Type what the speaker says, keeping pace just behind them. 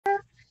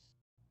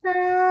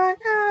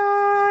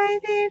Sana'y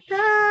di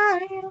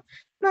tayo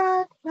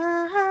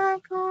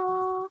magbago.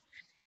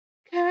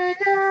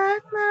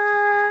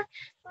 Kailanman,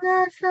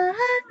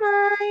 nasaan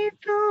man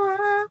ito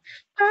ang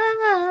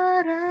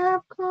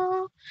pangarap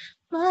ko.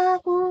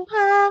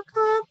 Makuha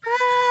ko ba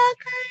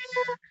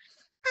kaya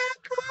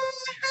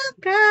ako'y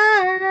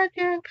hanggan at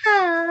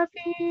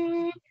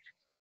yakapin?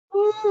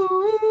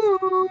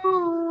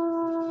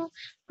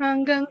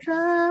 Hanggang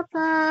sa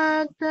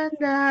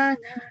pagtanda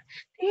natin,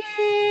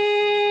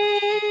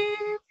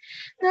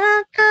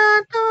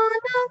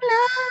 nagkatunog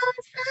lang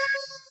sa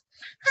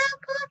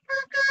ako pa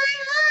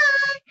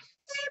kaya'y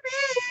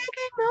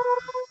ibigin mo.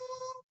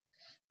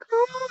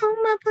 Kung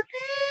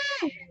maputi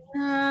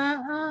na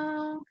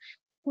ang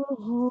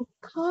buhok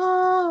ko,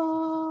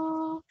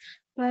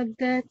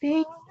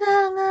 pagdating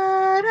ng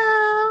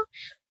araw,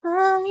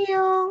 ang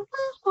iyong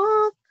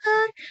buhok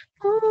ay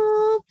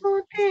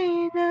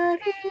puputi na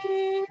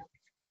rin.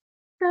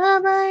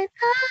 Sabay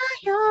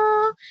tayo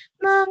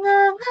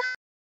mga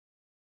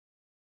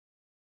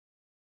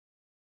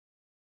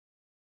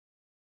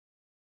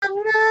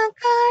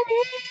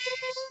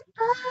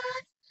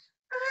nakalipas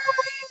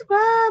ay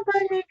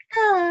babalik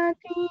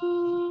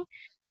natin.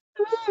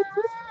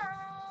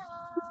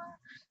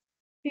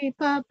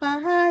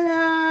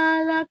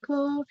 Ipapaalala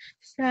ko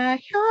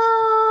sa'yo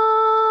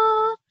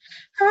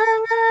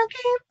ang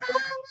aking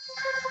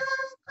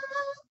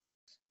pangako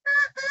na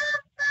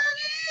ang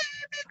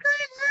pag-ibig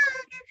ko'y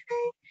laging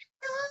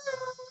sa'yo.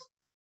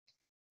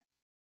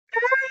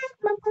 Kahit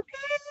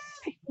maputi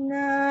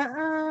na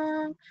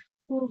ang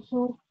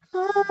buhok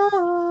ko,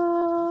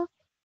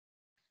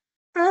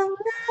 ang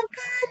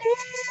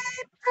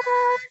nakalipas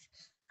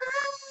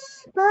ay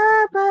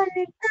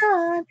babalik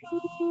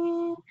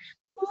natin.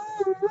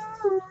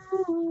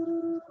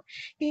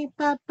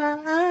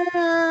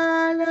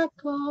 Ipapaalala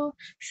ko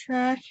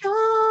sa'yo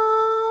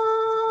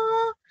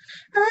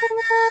ang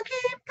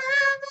aking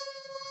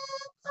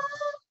pangako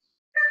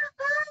na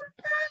ang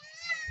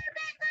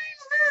pag-ibig ay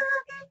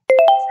laging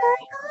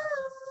sa'yo.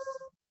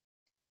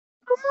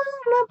 Kung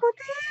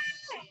maputi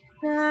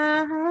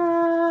na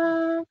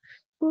ang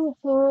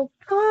buhok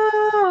ko.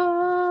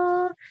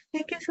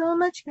 Thank you so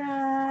much,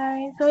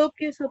 guys. Hope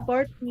you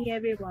support me,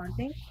 everyone.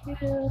 Thank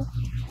you.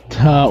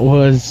 That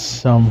was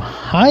some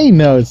high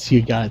notes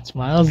you got,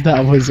 Smiles.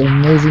 That was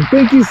amazing.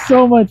 Thank you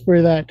so much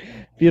for that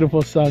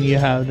beautiful song you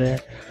have there.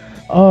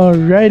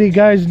 Alrighty,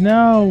 guys,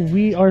 now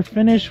we are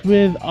finished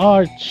with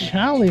our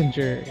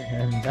challenger,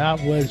 and that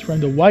was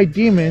from the White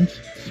Demons,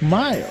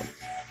 Smiles.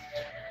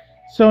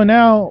 So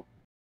now,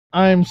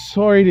 I'm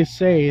sorry to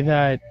say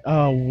that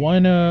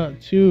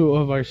two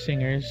of our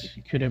singers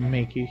couldn't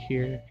make it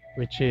here,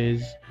 which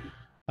is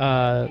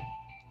uh,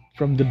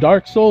 from the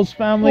Dark Souls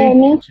family, Hear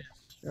me? which is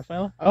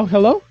Rafaela. Oh,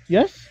 hello.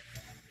 Yes,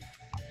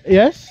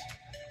 yes.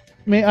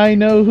 May I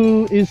know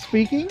who is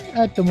speaking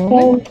at the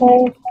moment?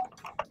 Okay.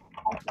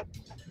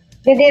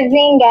 Good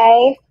evening,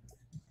 guys.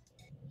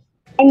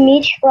 I'm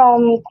Mitch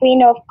from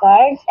Queen of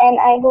Cards, and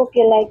I hope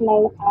you like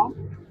my song.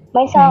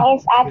 My song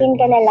is Akin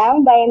Ka Na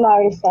Lang by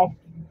Morissette.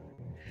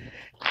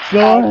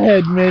 Go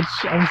ahead, Mitch.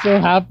 I'm so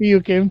happy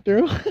you came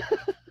through.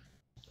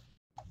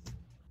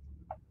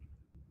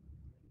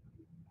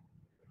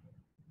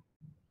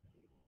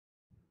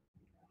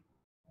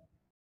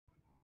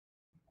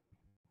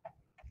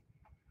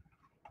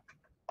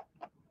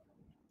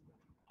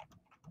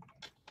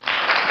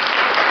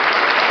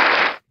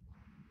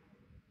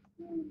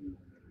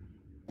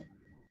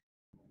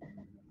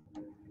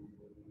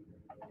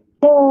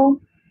 So,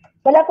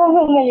 wala pong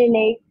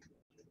humalinig.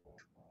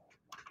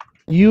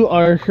 You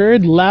are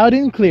heard loud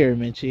and clear,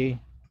 Mitchie.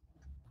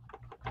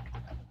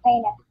 Okay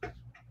na.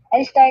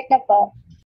 I'll start na po.